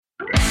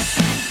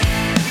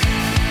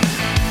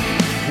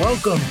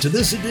Welcome to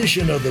this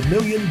edition of the $1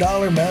 Million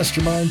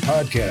Mastermind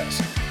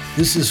Podcast.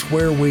 This is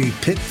where we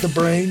pick the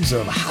brains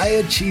of high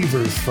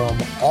achievers from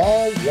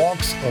all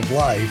walks of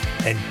life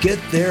and get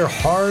their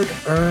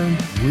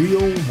hard-earned,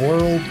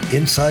 real-world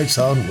insights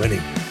on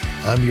winning.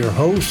 I'm your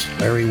host,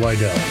 Larry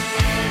Weidel.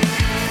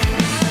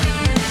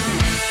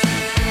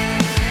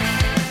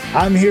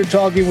 I'm here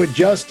talking with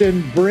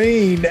Justin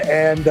Breen,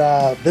 and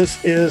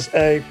this is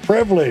a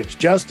privilege.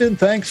 Justin,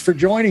 thanks for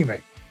joining me.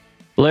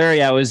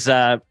 Larry, I was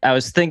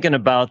thinking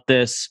about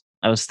this.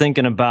 I was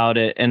thinking about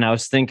it, and I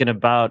was thinking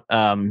about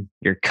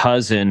your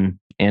cousin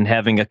and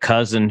having a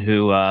cousin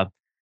who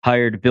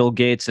hired Bill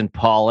Gates and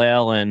Paul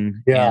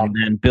Allen, and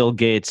then Bill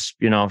Gates,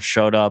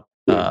 showed up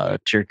to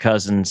your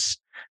cousin's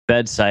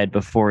bedside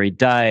before he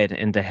died,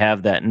 and to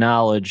have that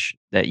knowledge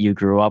that you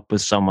grew up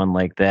with someone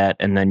like that,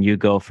 and then you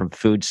go from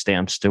food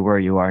stamps to where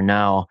you are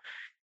now.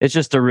 It's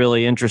just a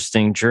really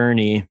interesting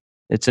journey.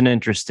 It's an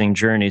interesting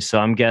journey. So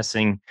I'm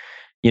guessing,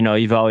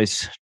 you've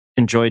always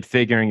enjoyed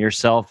figuring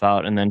yourself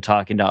out and then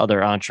talking to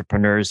other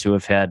entrepreneurs who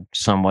have had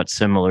somewhat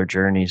similar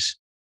journeys.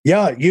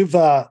 Yeah,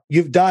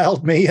 you've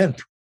dialed me in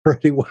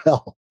pretty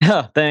well.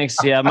 Yeah, thanks.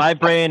 Yeah, my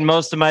brain,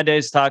 most of my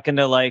days talking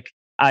to like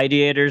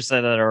ideators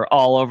that are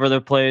all over the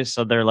place.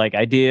 So they're like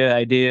idea.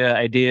 And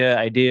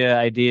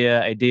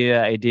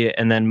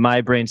then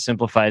my brain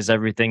simplifies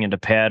everything into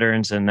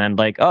patterns and then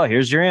like, oh,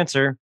 here's your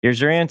answer.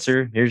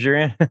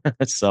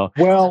 So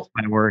well,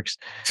 it works.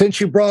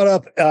 Since you brought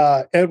up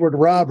Edward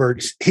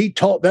Roberts, he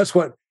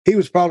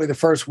was probably the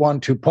first one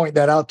to point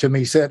that out to me.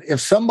 He said,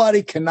 if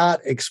somebody cannot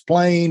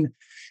explain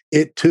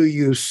it to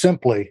you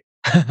simply,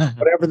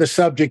 whatever the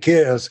subject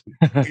is,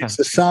 it's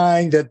a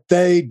sign that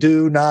they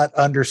do not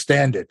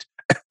understand it.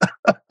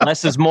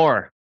 Less is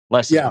more.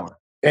 Is more.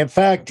 In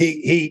fact,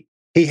 he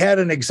had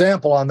an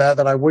example on that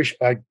I wish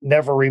I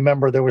never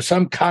remember. There was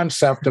some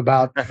concept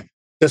about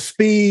the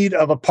speed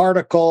of a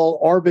particle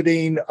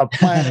orbiting a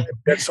planet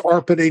that's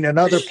orbiting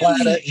another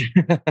planet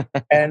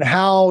and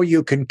how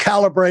you can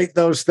calibrate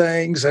those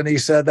things. And he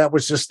said that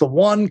was just the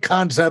one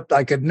concept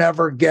I could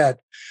never get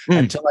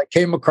until I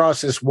came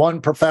across this one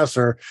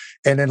professor.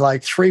 And in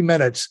like 3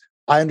 minutes,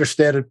 I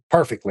understood it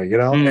perfectly,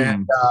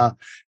 And,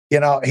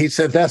 he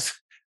said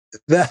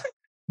that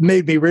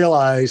made me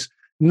realize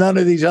none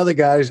of these other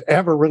guys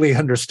ever really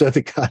understood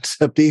the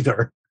concept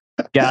either.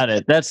 Got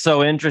it. That's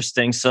so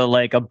interesting. So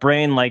like a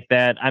brain like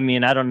that, I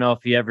mean, I don't know if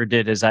he ever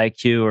did his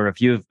IQ or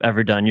if you've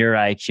ever done your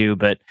IQ,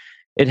 but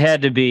it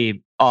had to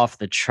be off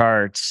the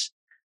charts.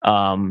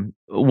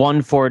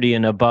 140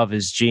 and above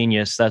is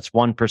genius. That's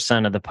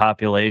 1% of the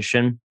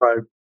population.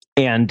 Right.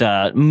 And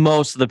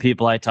most of the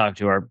people I talk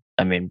to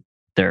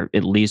they're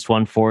at least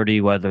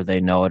 140, whether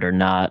they know it or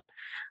not.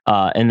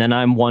 And then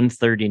I'm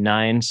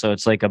 139, so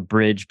it's like a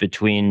bridge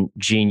between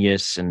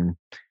genius and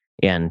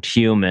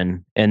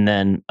human. And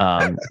then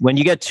when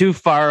you get too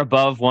far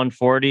above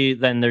 140,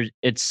 then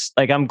it's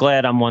like I'm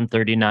glad I'm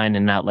 139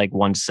 and not like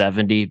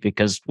 170,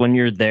 because when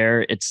you're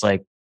there, it's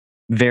like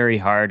very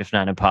hard, if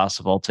not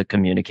impossible, to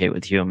communicate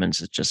with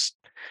humans.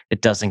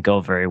 It doesn't go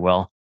very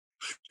well.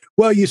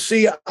 Well, you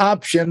see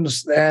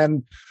options,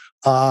 and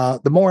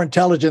the more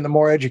intelligent, the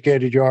more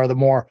educated you are, the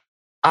more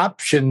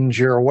options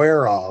you're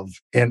aware of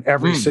in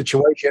every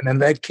situation,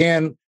 and that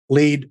can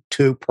lead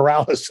to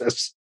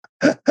paralysis.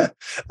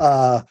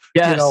 Yes,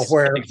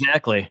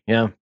 exactly.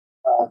 Yeah.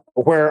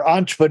 Where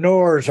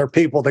entrepreneurs are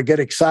people that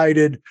get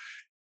excited,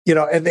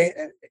 and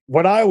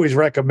what I always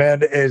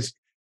recommend is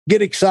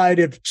get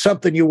excited,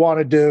 something you want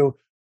to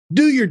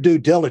do your due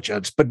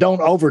diligence, but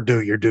don't overdo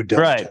your due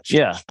diligence. Right.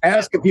 Yeah.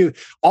 Ask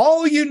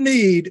all you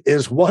need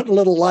is one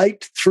little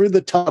light through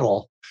the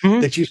tunnel.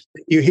 Mm-hmm. That you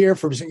hear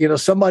from,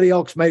 somebody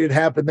else made it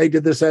happen. They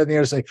did this, that, and the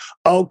other. Say,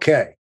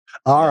 okay,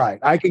 all right,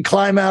 I can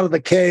climb out of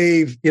the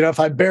cave. If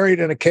I'm buried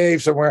in a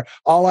cave somewhere,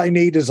 all I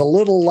need is a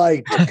little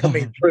light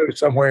coming through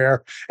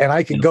somewhere, and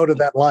I can go to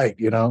that light.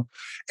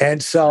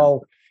 And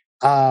so,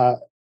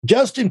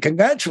 Justin,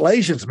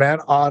 congratulations,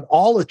 man, on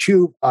all that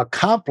you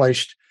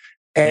accomplished,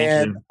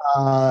 and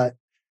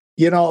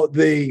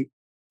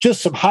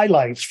just some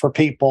highlights for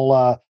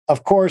people.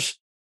 Of course,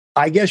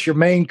 I guess your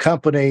main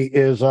company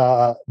is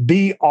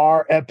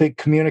BrEpic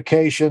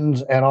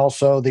Communications, and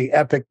also the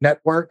Epic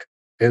Network.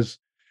 Is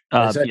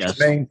that yes.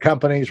 your main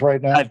companies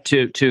right now? I have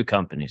two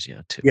companies,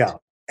 two. Yeah,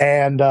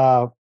 and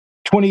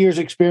 20 years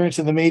experience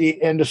in the media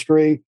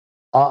industry,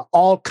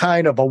 all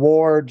kind of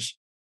awards,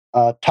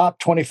 top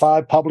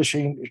 25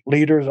 publishing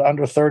leaders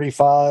under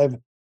 35.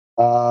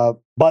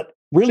 But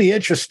really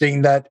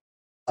interesting that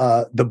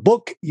the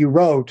book you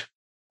wrote,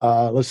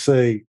 let's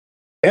see,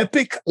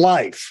 Epic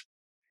Life.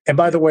 And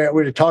by the way,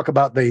 we're to talk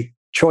about the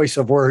choice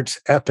of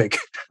words, epic.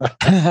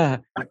 How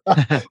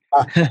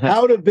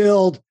to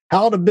build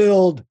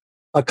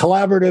a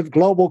collaborative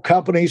global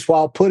companies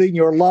while putting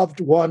your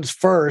loved ones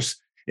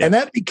first. Yeah. And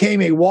that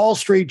became a Wall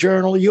Street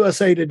Journal,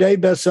 USA Today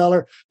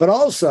bestseller, but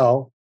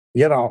also,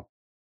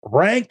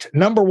 ranked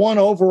number 1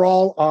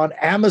 overall on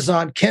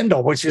Amazon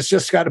Kindle, which has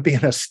just got to be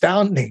an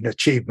astounding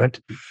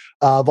achievement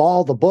of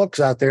all the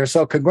books out there.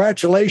 So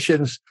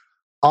congratulations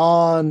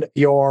on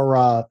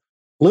your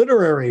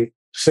literary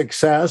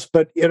success.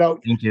 But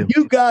Thank you.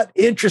 you got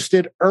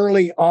interested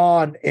early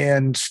on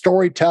in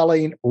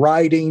storytelling,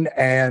 writing,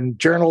 and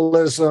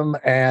journalism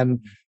and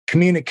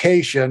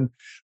communication.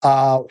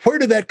 Where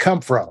did that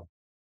come from?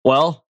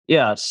 Well,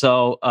 yeah.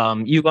 So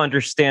you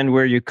understand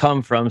where you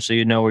come from, so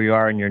you know where you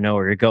are and you know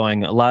where you're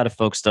going. A lot of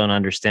folks don't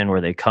understand where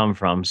they come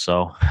from,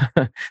 so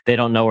they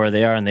don't know where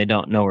they are and they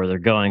don't know where they're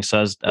going. So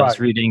I was Right.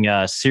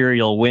 reading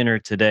Serial Winner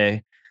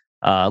today.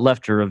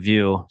 Left a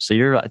review. So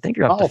I think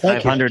you're up to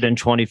Thank you.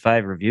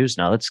 525 reviews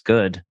now. That's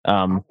good.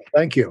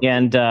 Thank you.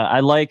 And I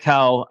like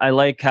how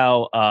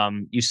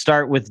you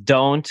start with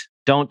don't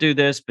do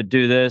this, but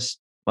do this.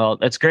 Well,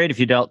 that's great if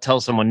you don't tell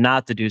someone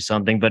not to do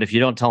something, but if you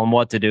don't tell them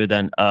what to do,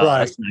 then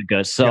that's not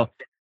good. So,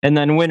 and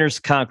then winners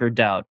conquer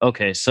doubt.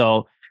 Okay,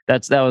 so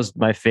that was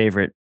my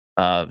favorite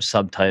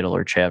subtitle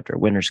or chapter.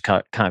 Winners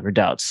conquer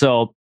doubt.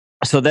 So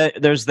that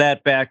there's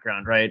that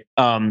background, right?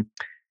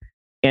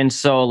 And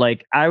so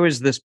like I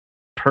was this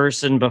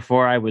person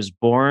before I was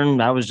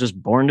born. I was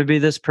just born to be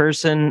this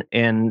person,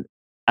 and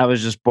I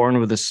was just born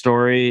with a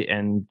story,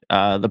 and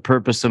the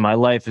purpose of my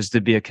life is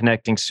to be a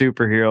connecting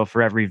superhero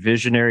for every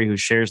visionary who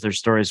shares their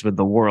stories with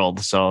the world.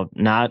 So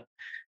not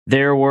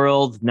their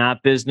world,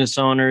 not business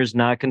owners,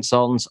 not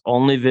consultants,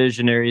 only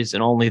visionaries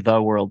and only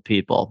the world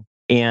people.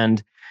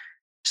 And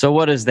so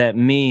what does that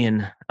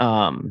mean?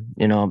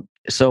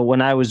 So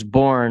when I was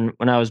born,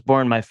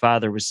 my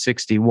father was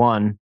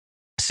 61,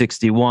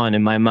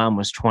 and my mom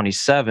was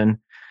 27.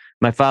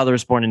 My father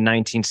was born in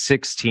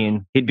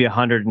 1916. He'd be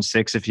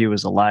 106 if he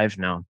was alive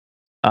now.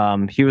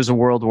 He was a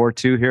World War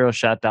II hero,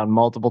 shot down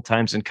multiple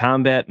times in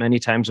combat, many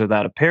times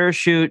without a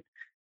parachute.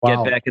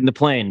 Wow. Get back in the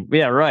plane.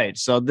 Yeah, right.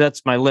 So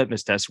that's my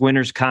litmus test.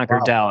 Winners conquer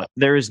doubt.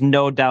 There is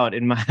no doubt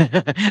in my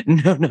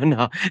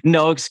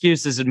no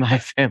excuses in my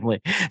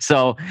family.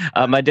 So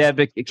my dad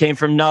came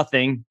from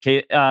nothing.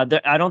 I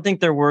don't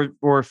think there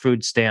were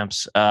food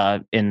stamps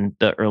in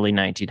the early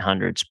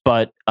 1900s,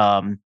 but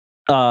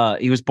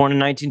he was born in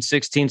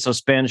 1916. So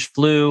Spanish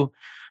flu,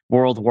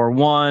 World War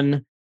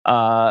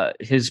I.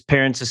 His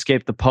parents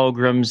escaped the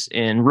pogroms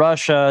in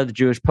Russia, the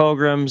Jewish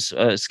pogroms,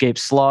 escaped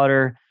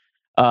slaughter.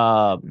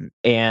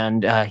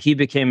 And he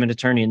became an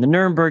attorney in the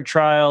Nuremberg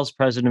trials,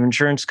 president of an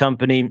insurance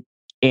company.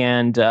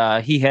 And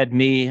he had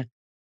me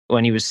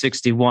when he was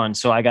 61.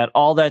 So I got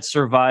all that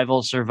survive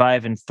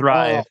and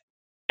thrive.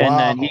 And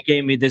then he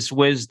gave me this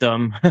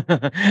wisdom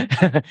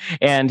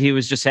and he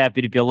was just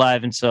happy to be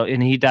alive.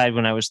 And he died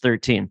when I was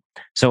 13.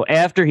 So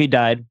after he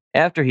died,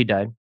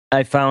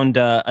 I found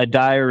a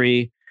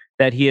diary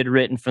that he had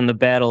written from the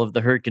Battle of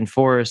the Hurtgen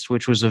Forest,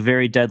 which was a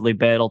very deadly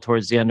battle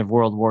towards the end of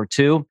World War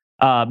II.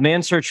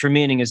 Man's Search for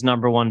Meaning is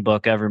 #1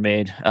 book ever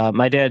made.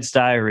 My dad's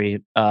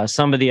diary.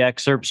 Some of the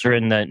excerpts are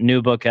in the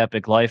new book,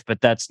 Epic Life, but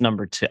that's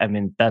 #2. I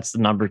mean, that's the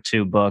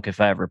 #2 book if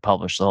I ever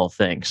publish the whole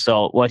thing.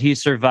 So what he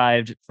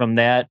survived from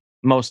that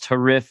most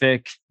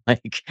horrific,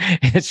 like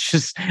it's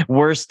just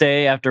worst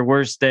day after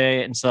worst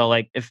day. And so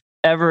like if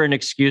ever an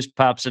excuse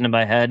pops into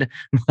my head,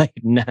 like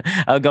nah,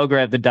 I'll go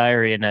grab the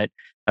diary and I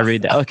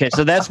read that. Okay,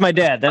 so that's my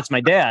dad.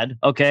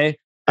 Okay.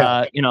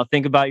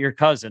 Think about your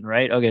cousin,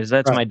 right? Okay, so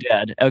that's my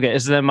dad. Okay,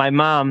 so then my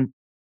mom,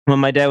 when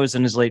my dad was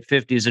in his late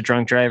 50s, a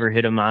drunk driver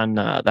hit him on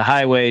the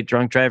highway.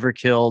 Drunk driver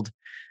killed.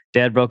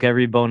 Dad broke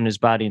every bone in his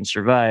body and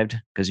survived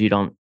because you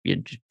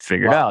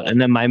figure it out.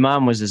 And then my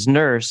mom was his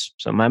nurse.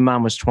 So my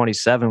mom was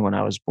 27 when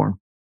I was born.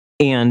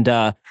 And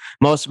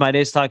most of my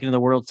days talking to the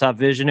world's top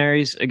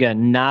visionaries,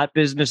 again, not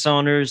business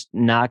owners,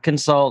 not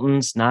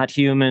consultants, not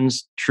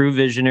humans, true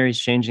visionaries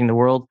changing the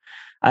world.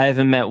 I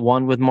haven't met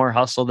one with more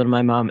hustle than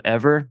my mom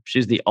ever.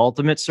 She's the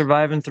ultimate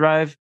survive and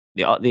thrive,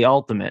 the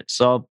ultimate.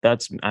 So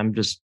I'm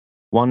just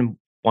one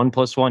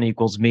plus one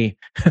equals me.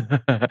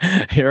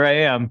 Here I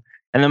am.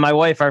 And then my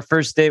wife, our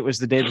first date was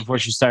the day before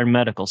she started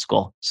medical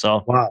school.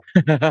 So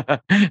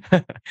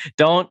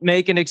don't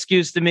make an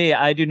excuse to me.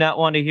 I do not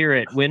want to hear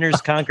it.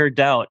 Winners conquer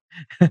doubt.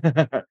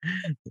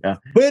 Yeah.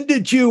 When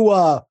did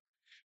you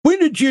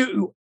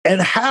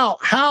and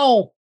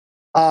how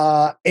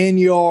in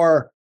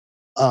your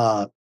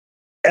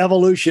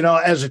evolution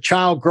as a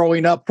child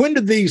growing up,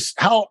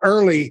 how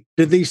early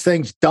did these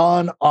things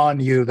dawn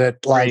on you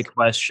that like great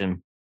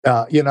question.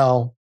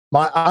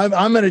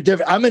 I'm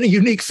in a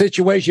unique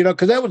situation,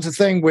 because that was the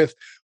thing with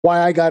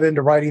why I got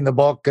into writing the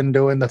book and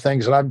doing the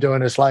things that I'm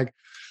doing. It's like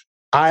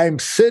I'm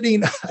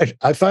sitting on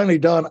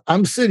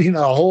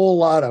a whole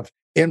lot of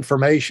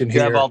information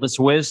here. You have all this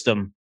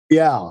wisdom.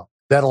 Yeah,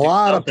 that a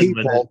lot of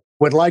people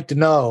would like to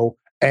know.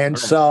 And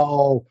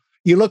so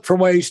you look for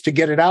ways to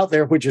get it out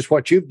there, which is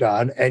what you've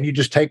done, and you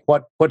just take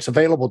what's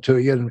available to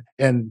you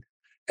and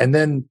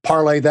then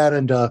parlay that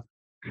into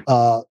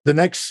the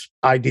next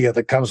idea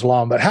that comes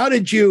along. But how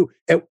did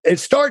it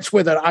starts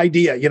with an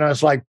idea,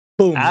 it's like,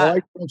 boom, the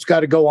light bulb's got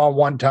to go on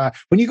one time.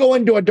 When you go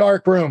into a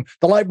dark room,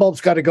 the light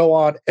bulb's got to go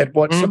on at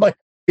once. Somebody,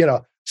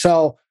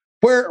 so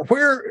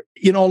where,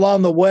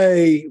 along the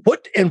way,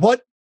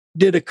 what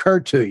did occur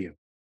to you?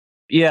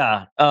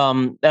 Yeah.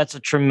 That's a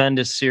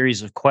tremendous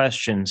series of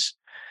questions.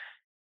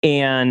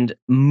 And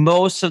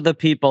most of the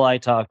people I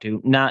talk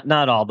to,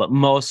 not all, but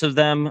most of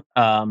them,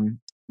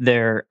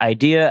 they're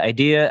idea.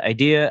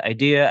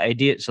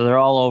 So they're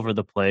all over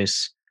the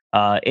place.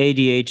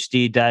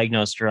 ADHD,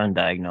 diagnosed or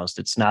undiagnosed.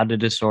 It's not a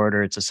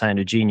disorder. It's a sign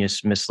of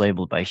genius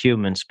mislabeled by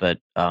humans, but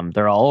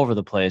they're all over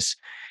the place.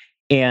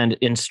 And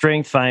in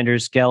Strength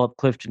Finders, Gallup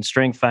Clifton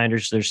Strength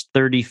Finders, there's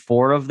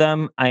 34 of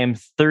them. I am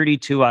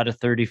 32 out of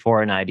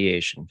 34 in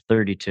ideation,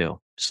 32.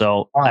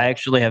 So I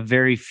actually have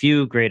very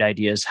few great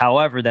ideas.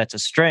 However, that's a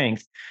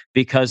strength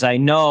because I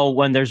know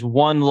when there's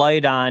one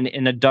light on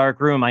in a dark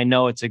room, I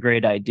know it's a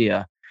great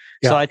idea.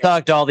 Yeah. So I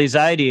talked to all these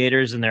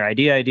ideators and their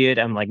ideate.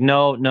 I'm like,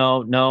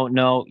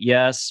 no,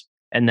 yes.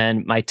 And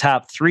then my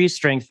top 3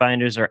 Strength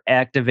Finders are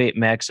activate,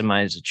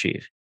 maximize,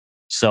 achieve.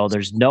 So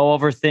there's no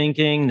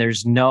overthinking,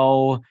 there's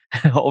no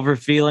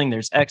overfeeling,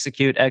 there's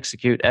execute. And so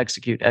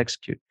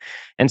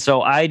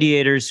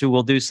ideators who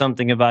will do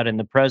something about it in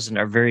the present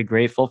are very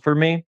grateful for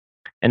me.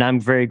 And I'm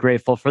very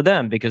grateful for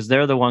them because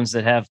they're the ones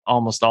that have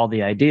almost all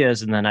the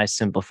ideas. And then I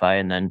simplify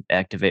and then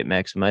activate,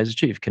 maximize,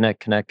 achieve,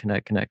 connect.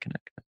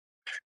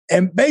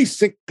 And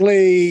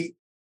basically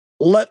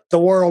let the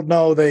world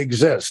know they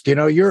exist. You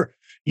know, you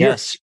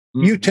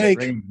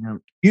take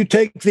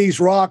these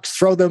rocks,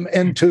 throw them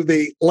into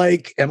the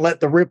lake, and let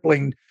the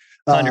rippling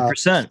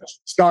 100%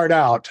 start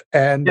out.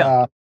 And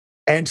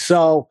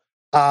so,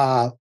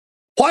 why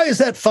is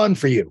that fun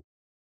for you?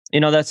 You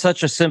know, that's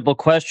such a simple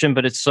question,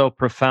 but it's so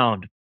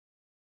profound.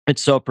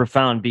 It's so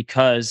profound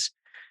because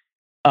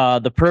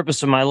the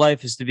purpose of my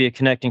life is to be a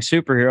connecting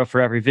superhero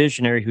for every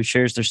visionary who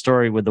shares their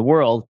story with the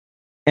world.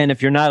 And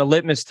if you're not a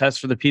litmus test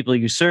for the people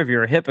you serve,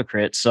 you're a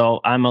hypocrite. So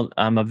I'm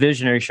a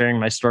visionary sharing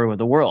my story with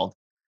the world.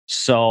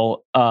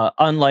 So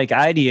unlike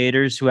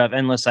ideators who have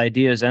endless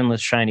ideas, endless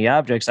shiny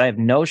objects, I have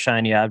no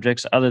shiny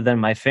objects other than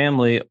my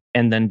family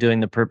and then doing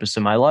the purpose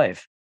of my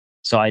life.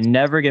 So I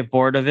never get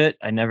bored of it.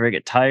 I never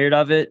get tired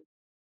of it.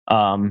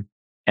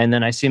 And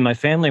then I see my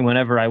family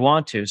whenever I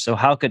want to. So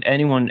how could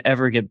anyone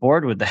ever get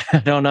bored with that? I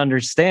don't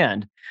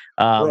understand.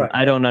 Right.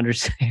 I don't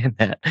understand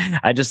that.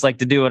 I just like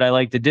to do what I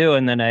like to do.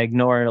 And then I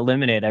ignore and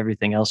eliminate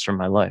everything else from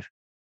my life.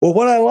 Well,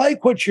 what I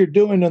like what you're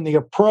doing in the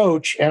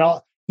approach and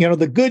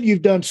the good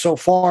you've done so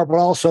far, but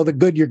also the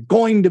good you're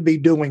going to be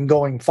doing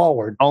going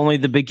forward. Only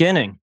the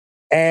beginning.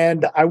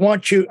 And I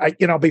want you,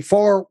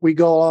 before we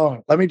go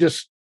on, let me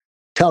just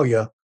tell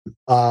you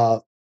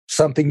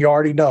something you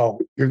already know.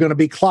 You're going to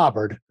be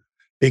clobbered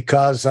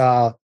because,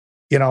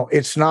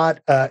 it's not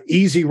an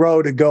easy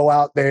road to go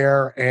out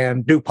there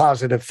and do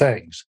positive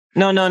things.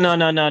 No. Not in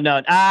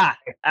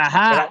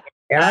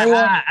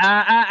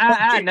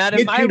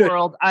my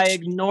world. I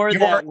ignore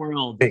that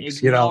world.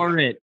 Ignore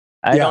it.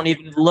 I don't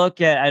even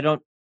look at.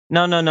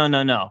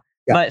 No.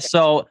 Yeah.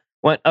 So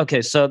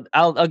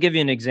I'll give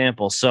you an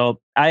example. So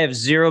I have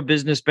zero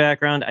business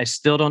background. I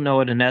still don't know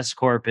what an S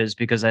corp is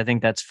because I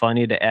think that's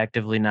funny to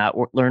actively not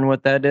learn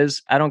what that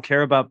is. I don't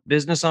care about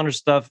business owner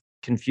stuff.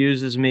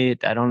 Confuses me.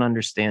 I don't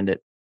understand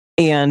it.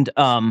 And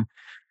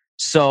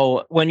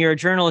so when you're a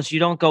journalist, you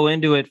don't go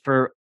into it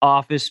for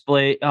office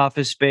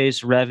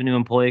space, revenue,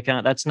 employee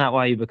account. That's not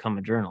why you become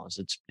a journalist.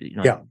 It's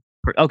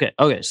Okay.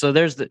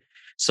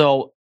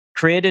 So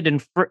created in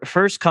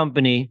first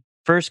company.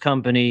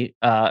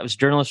 I was a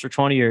journalist for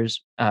 20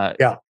 years.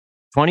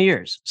 20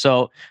 years.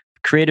 So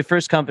created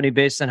first company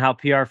based on how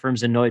PR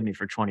firms annoyed me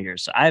for 20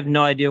 years. So I have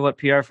no idea what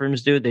PR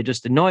firms do. They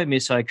just annoyed me.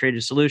 So I created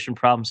a solution,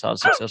 problem solve,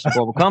 successful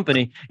global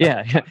company.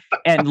 Yeah.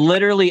 And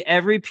literally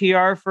every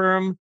PR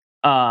firm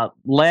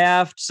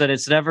laughed, said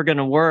it's never going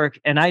to work.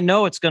 And I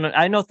know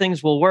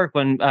things will work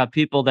when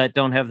people that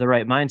don't have the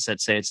right mindset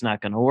say it's not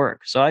going to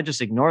work. So I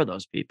just ignore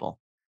those people.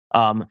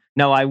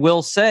 Now I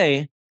will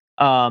say,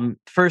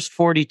 first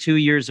 42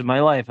 years of my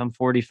life, I'm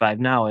 45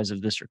 now as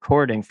of this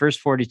recording. First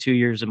 42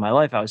 years of my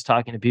life, I was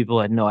talking to people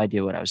who had no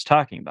idea what I was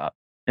talking about.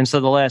 And so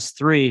the last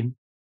 3,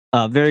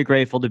 very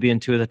grateful to be in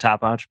 2 of the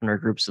top entrepreneur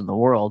groups in the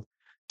world.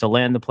 To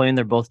land the plane,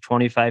 they're both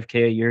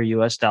 $25K a year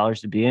US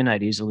dollars to be in.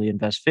 I'd easily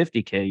invest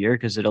 $50K a year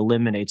because it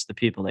eliminates the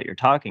people that you're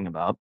talking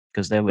about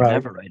because they would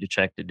never write a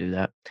check to do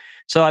that.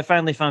 So I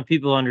finally found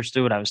people who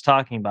understood what I was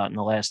talking about in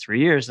the last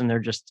 3 years, and they're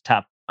just the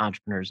top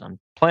entrepreneurs on the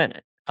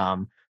planet.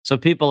 So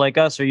people like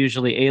us are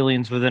usually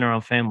aliens within our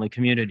own family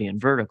community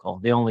and vertical.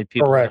 The only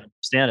people that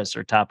understand us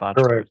are top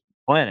entrepreneurs on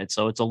the planet.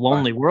 So it's a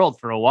lonely world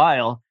for a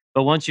while,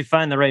 but once you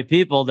find the right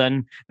people,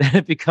 then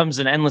it becomes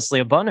an endlessly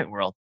abundant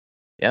world.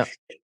 Yeah.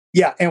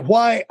 Yeah. And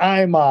why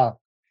and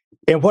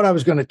what I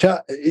was going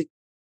to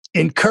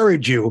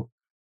encourage you,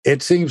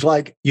 it seems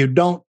like you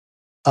don't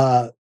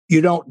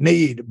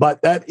need,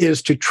 but that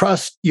is to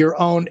trust your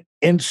own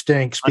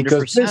instincts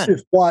because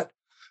 100%.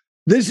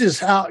 This is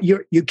how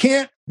you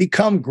can't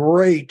become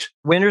great.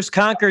 Winners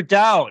conquer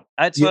doubt.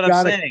 That's what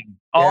I'm saying.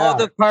 All of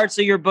the parts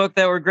of your book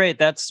that were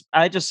great.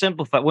 I just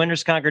simplified.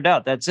 Winners conquer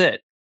doubt. That's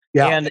it.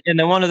 Yeah. And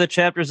then one of the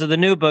chapters of the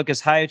new book is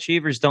high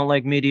achievers don't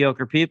like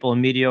mediocre people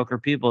and mediocre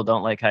people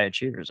don't like high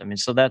achievers. I mean,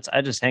 so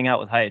I just hang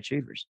out with high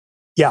achievers.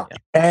 Yeah.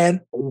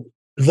 And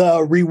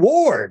the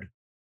reward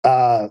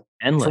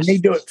endless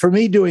for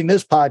me doing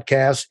this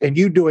podcast and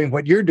you doing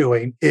what you're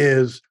doing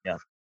is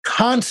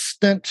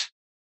constant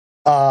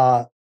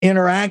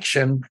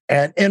interaction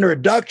and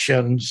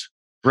introductions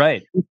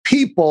Right. to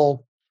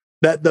people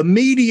that the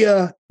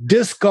media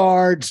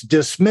discards,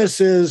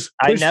 dismisses.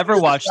 I never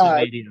watch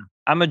the media.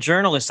 I'm a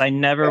journalist. I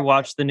never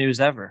watch the news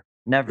ever.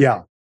 Never.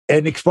 Yeah.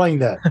 And explain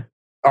that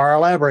or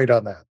elaborate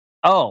on that.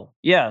 Oh,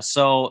 yeah.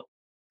 So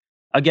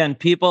again,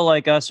 people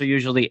like us are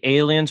usually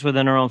aliens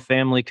within our own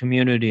family,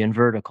 community, and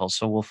vertical.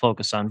 So we'll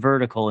focus on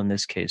vertical in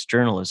this case,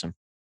 journalism.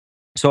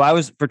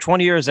 So for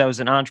 20 years, I was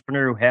an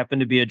entrepreneur who happened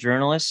to be a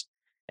journalist,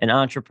 an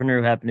entrepreneur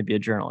who happened to be a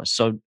journalist.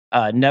 So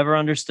never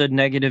understood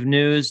negative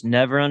news,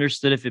 never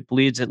understood if it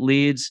bleeds, it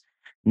leads,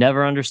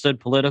 never understood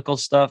political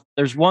stuff.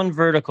 There's one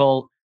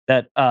vertical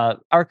that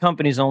our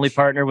company's only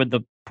partner with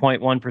the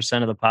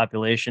 0.1% of the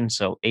population.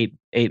 So 8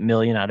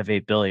 million out of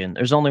 8 billion.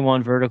 There's only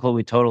one vertical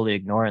we totally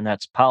ignore, and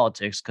that's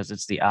politics, because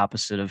it's the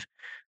opposite of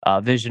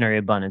visionary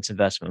abundance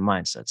investment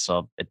mindset.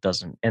 So it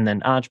doesn't. And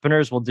then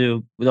entrepreneurs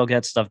they'll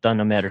get stuff done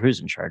no matter who's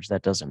in charge.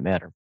 That doesn't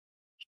matter.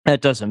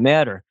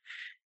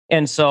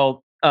 And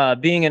so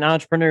being an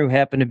entrepreneur who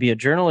happened to be a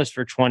journalist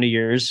for 20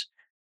 years,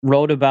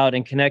 wrote about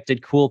and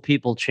connected cool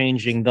people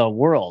changing the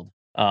world.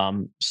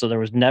 So there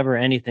was never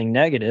anything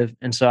negative.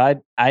 And so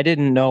I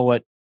didn't know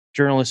what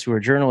journalists who were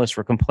journalists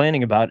were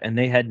complaining about, and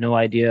they had no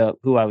idea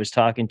who I was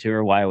talking to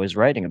or why I was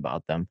writing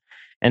about them.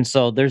 And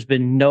so there's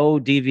been no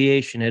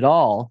deviation at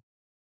all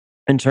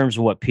in terms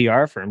of what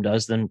PR firm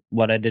does than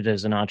what I did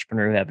as an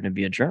entrepreneur who happened to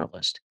be a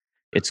journalist.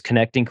 It's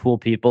connecting cool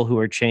people who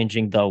are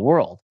changing the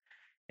world.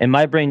 And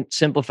my brain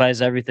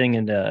simplifies everything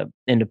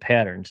into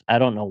patterns. I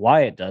don't know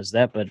why it does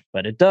that,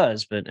 but it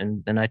does.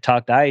 And I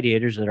talk to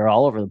ideators that are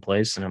all over the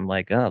place, and I'm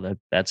like, oh,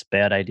 that's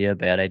bad idea,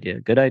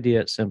 good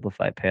idea,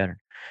 simplify pattern.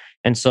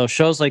 And so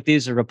shows like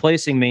these are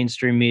replacing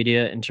mainstream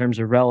media in terms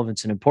of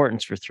relevance and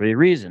importance for 3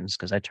 reasons,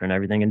 because I turn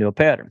everything into a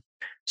pattern.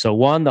 So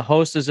one, the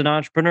host is an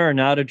entrepreneur,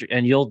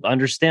 and you'll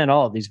understand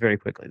all of these very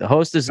quickly. The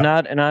host is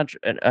not a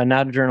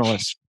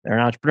journalist; they're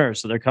an entrepreneur,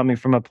 so they're coming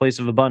from a place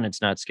of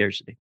abundance, not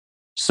scarcity.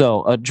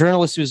 So a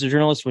journalist who's a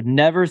journalist would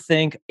never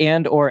think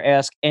and or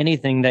ask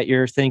anything that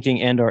you're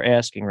thinking and or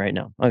asking right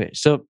now. Okay,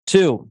 so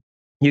 2,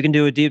 you can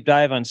do a deep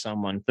dive on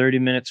someone, 30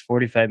 minutes,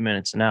 45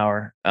 minutes, an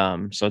hour.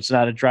 So it's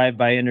not a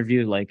drive-by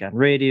interview like on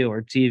radio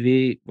or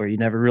TV where you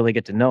never really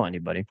get to know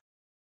anybody.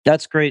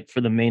 That's great for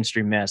the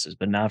mainstream masses,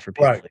 but not for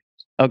people.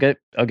 Right.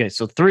 Okay.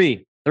 So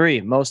 3,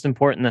 most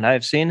important that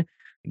I've seen,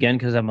 again,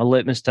 because I'm a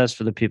litmus test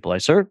for the people I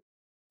serve.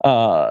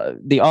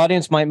 The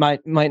audience might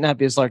not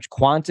be as large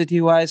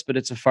quantity-wise, but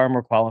it's a far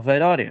more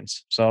qualified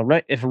audience. So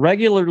if a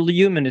regular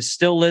human is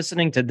still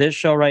listening to this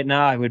show right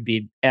now, I would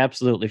be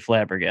absolutely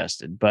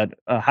flabbergasted. But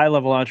a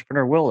high-level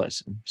entrepreneur will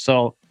listen.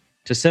 So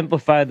to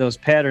simplify those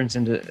patterns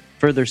into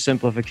further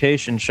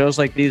simplification, shows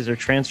like these are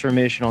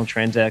transformational and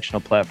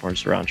transactional platforms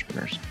for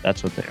entrepreneurs.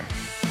 That's what they are.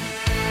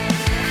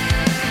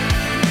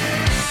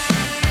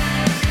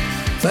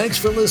 Thanks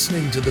for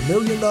listening to the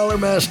 $1 Million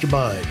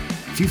Mastermind.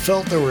 If you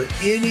felt there were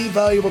any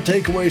valuable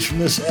takeaways from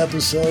this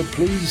episode,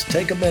 please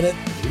take a minute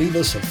and leave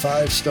us a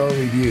 5-star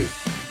review.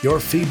 Your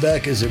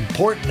feedback is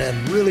important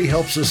and really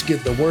helps us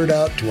get the word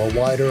out to a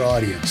wider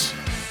audience.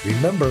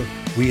 Remember,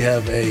 we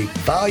have a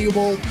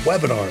valuable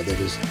webinar that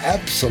is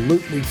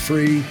absolutely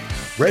free.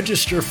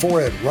 Register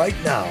for it right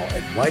now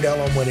at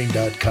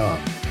whitealumwinning.com.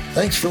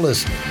 Thanks for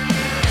listening.